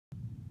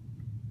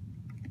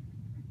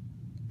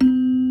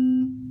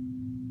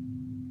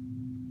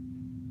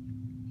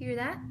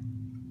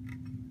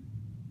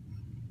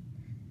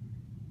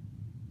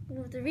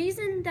the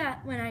reason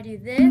that when I do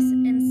this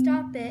and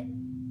stop it,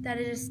 that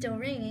it is still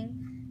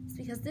ringing, is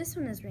because this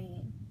one is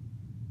ringing,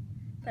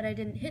 but I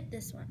didn't hit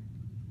this one.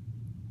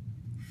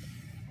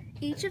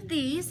 Each of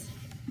these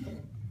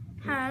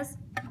has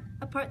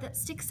a part that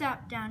sticks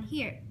out down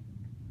here.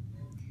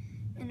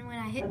 And when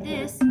I hit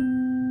this,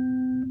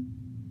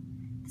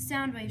 the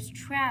sound waves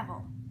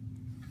travel.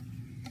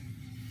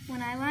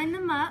 When I line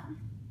them up,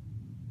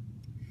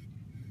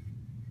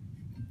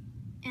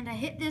 and I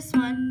hit this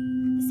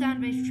one, the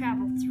sound waves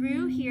travel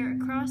through here,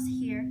 across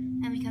here,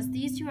 and because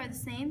these two are the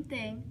same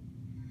thing,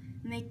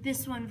 make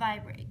this one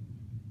vibrate.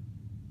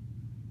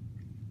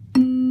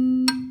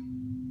 You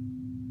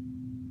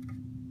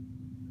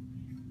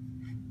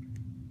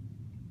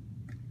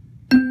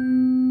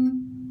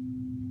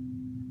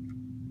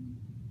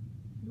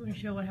want to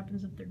show what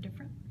happens if they're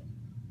different?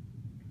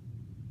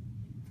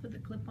 With the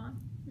clip on?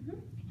 Mm-hmm.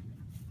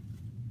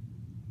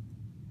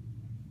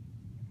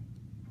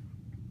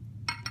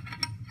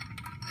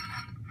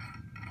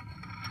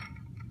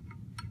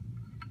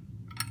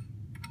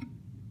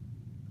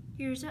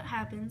 Here's what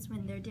happens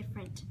when they're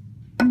different.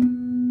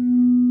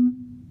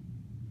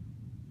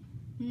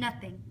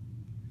 Nothing.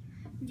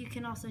 You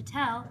can also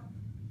tell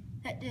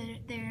that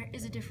there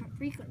is a different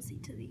frequency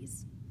to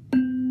these.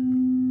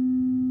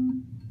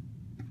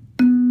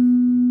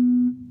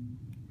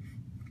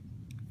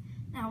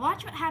 Now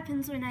watch what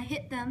happens when I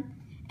hit them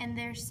and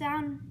their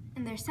sound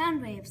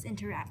waves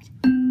interact.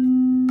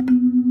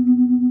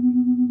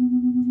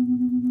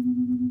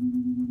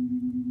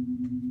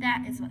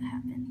 That is what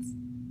happens.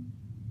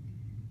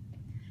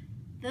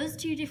 Those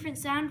two different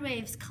sound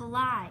waves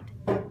collide.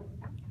 Boing,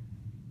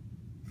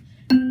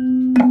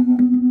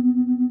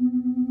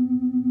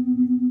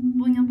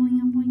 boing,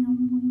 boing, boing,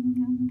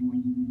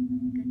 boing.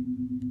 Good.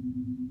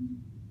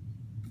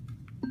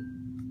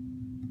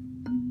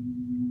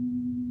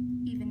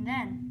 Even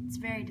then, it's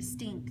very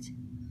distinct.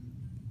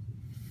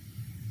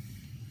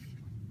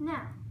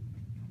 Now,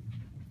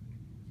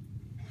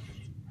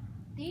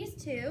 these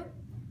two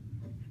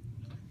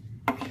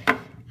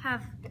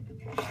have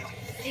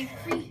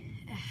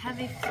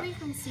a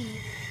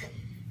frequency.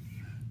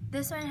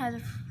 This one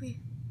has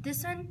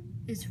this one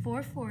is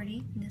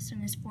 440, and this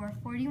one is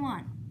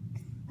 441.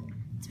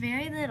 It's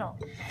very little.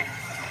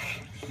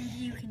 And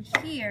you can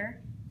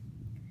hear,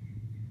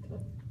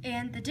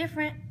 and the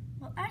difference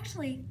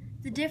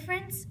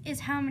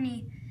is how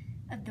many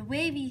of the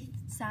wavy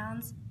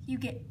sounds you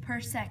get per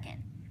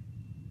second.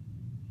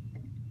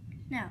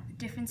 Now, the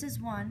difference is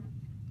 1,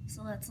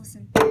 so let's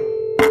listen.